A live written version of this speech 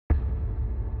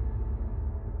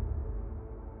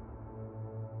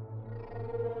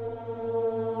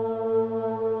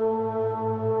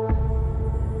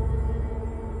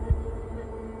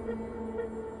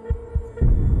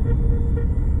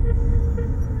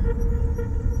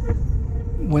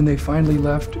When they finally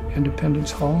left Independence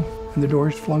Hall and the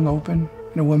doors flung open,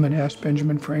 and a woman asked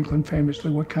Benjamin Franklin famously,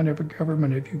 "What kind of a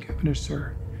government have you given us,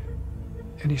 sir?"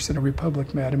 And he said, "A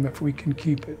republic, madam, if we can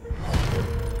keep it."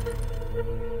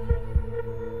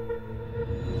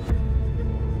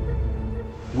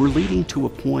 We're leading to a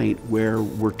point where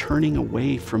we're turning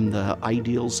away from the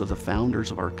ideals of the founders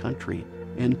of our country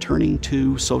and turning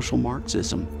to social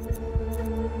Marxism.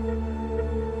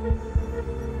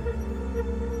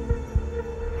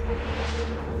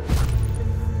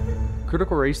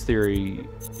 Critical race theory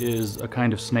is a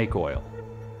kind of snake oil.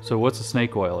 So what's a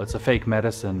snake oil? It's a fake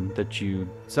medicine that you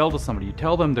sell to somebody. You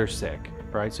tell them they're sick,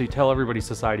 right? So you tell everybody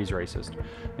society's racist.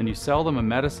 And you sell them a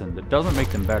medicine that doesn't make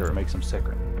them better, it makes them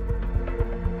sicker.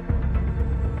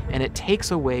 And it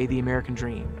takes away the American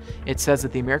dream. It says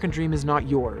that the American dream is not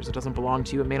yours. It doesn't belong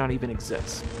to you. It may not even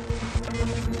exist.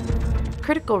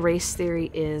 Critical race theory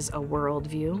is a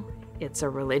worldview. It's a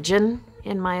religion,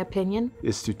 in my opinion.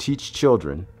 It's to teach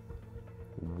children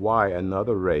why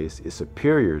another race is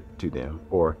superior to them,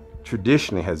 or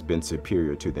traditionally has been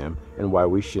superior to them, and why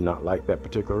we should not like that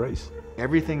particular race.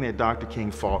 Everything that Dr. King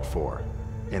fought for,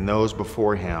 and those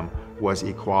before him, was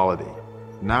equality,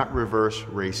 not reverse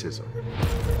racism.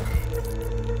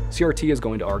 CRT is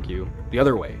going to argue the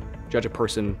other way, judge a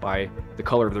person by the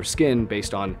color of their skin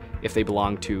based on if they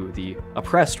belong to the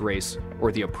oppressed race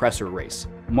or the oppressor race.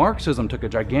 Marxism took a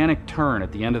gigantic turn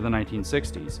at the end of the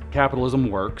 1960s. Capitalism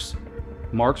works.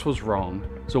 Marx was wrong.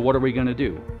 So what are we going to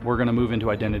do? We're going to move into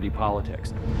identity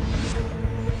politics.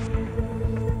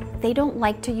 They don't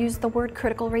like to use the word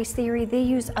critical race theory. They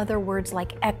use other words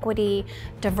like equity,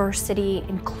 diversity,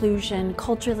 inclusion,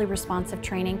 culturally responsive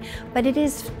training, but it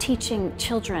is teaching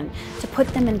children to put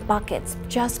them in buckets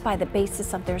just by the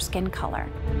basis of their skin color.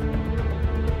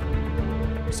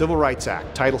 Civil Rights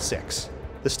Act, Title VI.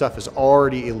 This stuff is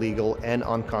already illegal and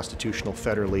unconstitutional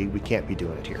federally. We can't be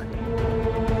doing it here.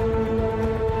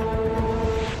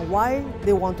 Why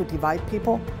they want to divide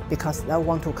people? Because they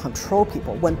want to control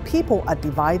people. When people are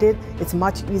divided, it's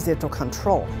much easier to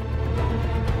control.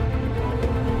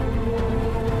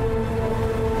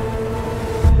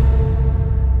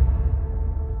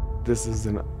 This is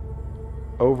an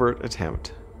overt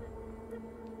attempt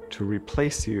to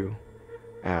replace you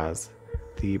as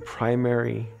the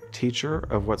primary teacher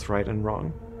of what's right and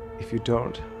wrong. If you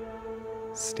don't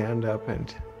stand up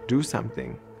and do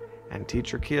something and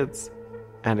teach your kids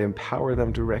and empower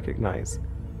them to recognize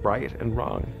right and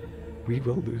wrong, we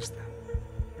will lose them.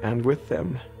 And with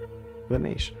them, the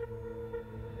nation.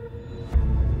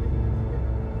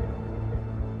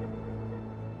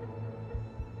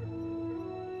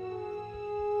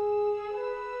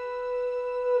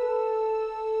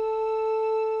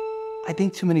 I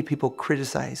think too many people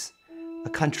criticize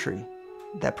a country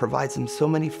that provides them so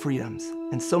many freedoms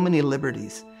and so many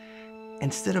liberties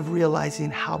instead of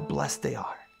realizing how blessed they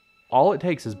are. All it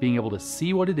takes is being able to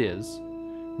see what it is,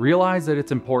 realize that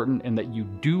it's important and that you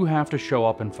do have to show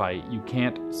up and fight. You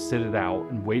can't sit it out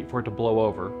and wait for it to blow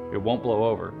over. It won't blow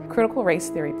over. Critical race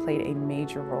theory played a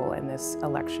major role in this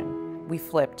election. We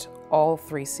flipped all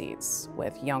 3 seats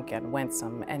with Youngkin,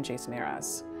 Winsome, and Jason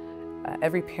Aras.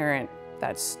 Every parent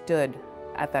that stood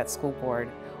at that school board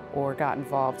or got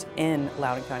involved in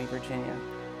Loudoun County, Virginia,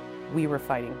 we were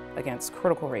fighting against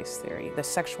critical race theory, the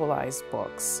sexualized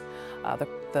books,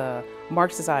 the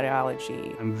Marxist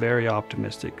ideology. I'm very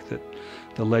optimistic that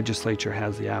the legislature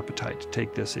has the appetite to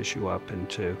take this issue up and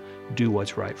to do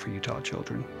what's right for Utah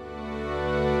children.